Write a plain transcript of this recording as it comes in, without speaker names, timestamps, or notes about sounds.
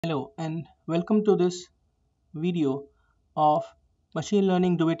Hello and welcome to this video of machine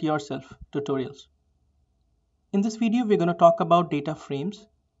learning do-it-yourself tutorials. In this video we're going to talk about data frames.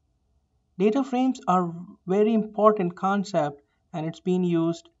 Data frames are very important concept and it's been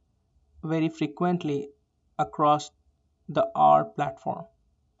used very frequently across the R platform,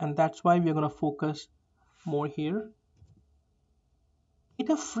 and that's why we're going to focus more here.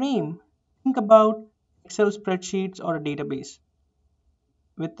 Data frame, think about Excel spreadsheets or a database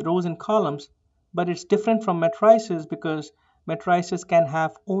with rows and columns, but it's different from matrices because matrices can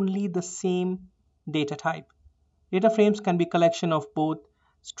have only the same data type. Data frames can be collection of both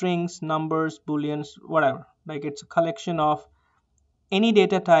strings, numbers, booleans, whatever. Like it's a collection of any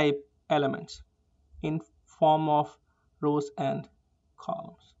data type elements in form of rows and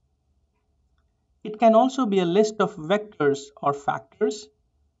columns. It can also be a list of vectors or factors.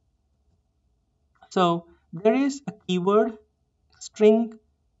 So there is a keyword string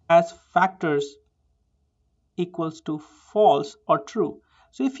as factors equals to false or true.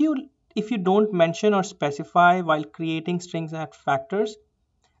 So if you don't mention or specify while creating strings as factors,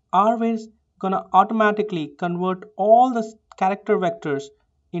 R is gonna automatically convert all the character vectors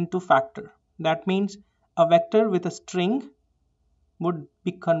into factor. That means a vector with a string would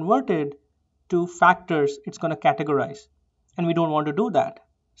be converted to factors it's gonna categorize, and we don't want to do that.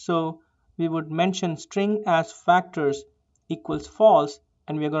 So we would mention string as factors equals false,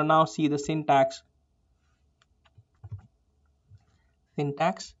 and we're gonna now see the syntax.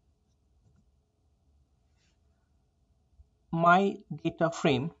 My data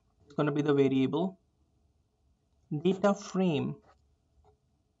frame is going to be the variable. Data frame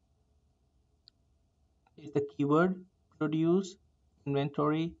is the keyword. Produce,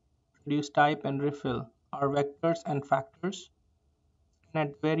 inventory, produce type, and refill are vectors and factors. And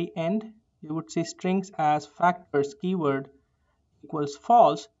at the very end, you would say strings as factors keyword equals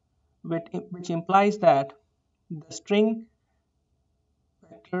false, which implies that the string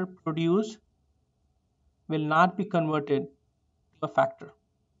vector produce will not be converted to a factor.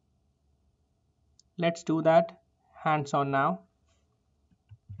 Let's do that hands-on now.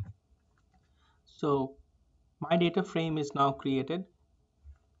 So my data frame is now created,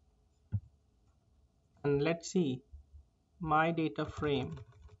 and let's see my data frame.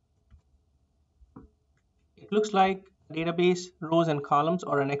 It looks like a database rows and columns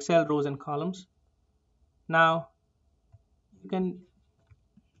or an Excel rows and columns. Now you can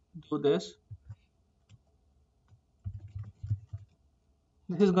do this.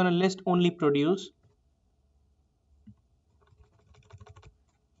 This is going to list only produce.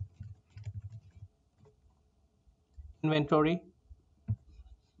 Inventory.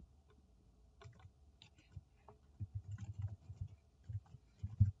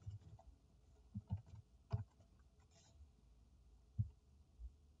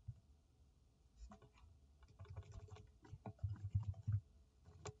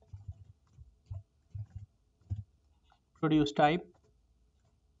 Produce type.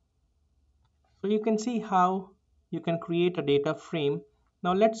 So you can see how you can create a data frame.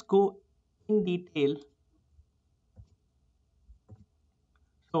 Now let's go in detail.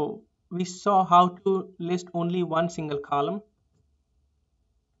 So we saw how to list only one single column.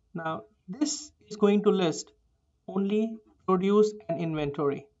 Now this is going to list only produce and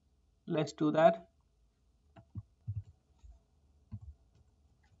inventory. Let's do that.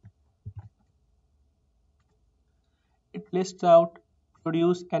 It lists out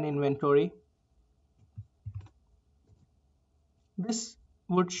produce and inventory. This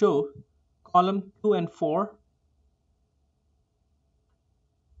would show column 2 and 4.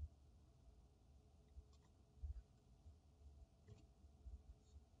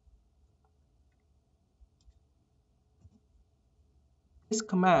 This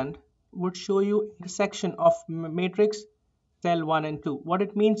command would show you intersection of matrix cell 1 and 2. What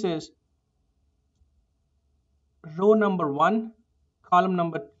it means is row number 1, column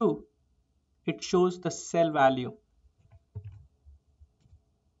number 2, it shows the cell value.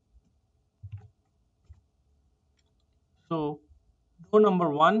 So row number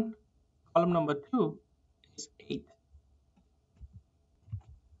 1, column number 2 is 8.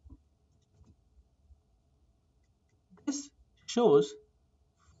 This shows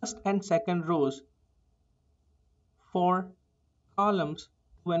first and second rows for columns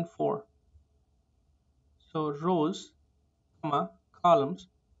 2 and 4. So rows, comma, columns,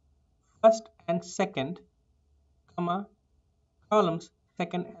 first and second, comma, columns,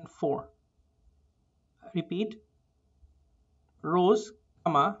 second and 4. Repeat, rows,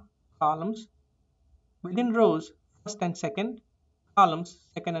 comma, columns, within rows, first and second, columns,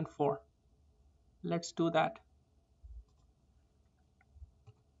 second and 4. Let's do that.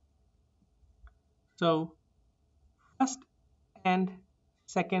 So first and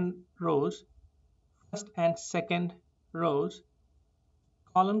second rows,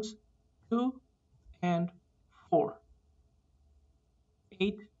 columns 2 and 4,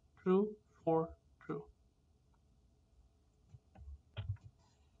 8 true, 4 true.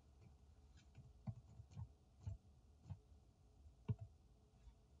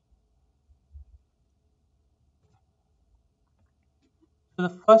 So the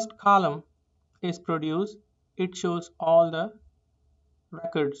first column is produced. It shows all the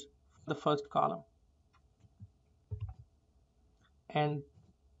records for the first column. And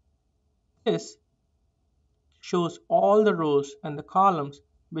this shows all the rows and the columns,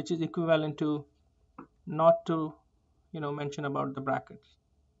 which is equivalent to, not to mention about the brackets,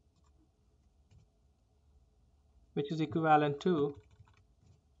 which is equivalent to,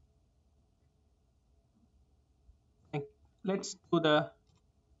 and let's do the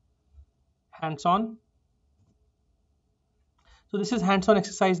hands-on. So this is hands-on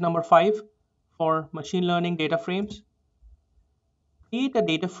exercise number 5 for machine learning data frames. Create a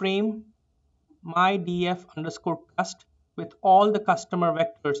data frame mydf_cust with all the customer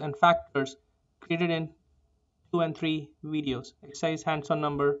vectors and factors created in 2 and 3 videos. Exercise hands-on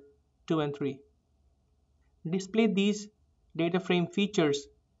number 2 and 3. Display these data frame features.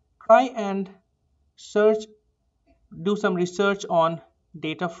 Try and do some research on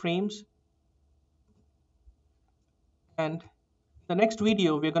data frames. And in the next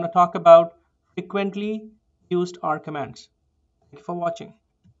video, we're going to talk about frequently used R commands. Thank you for watching.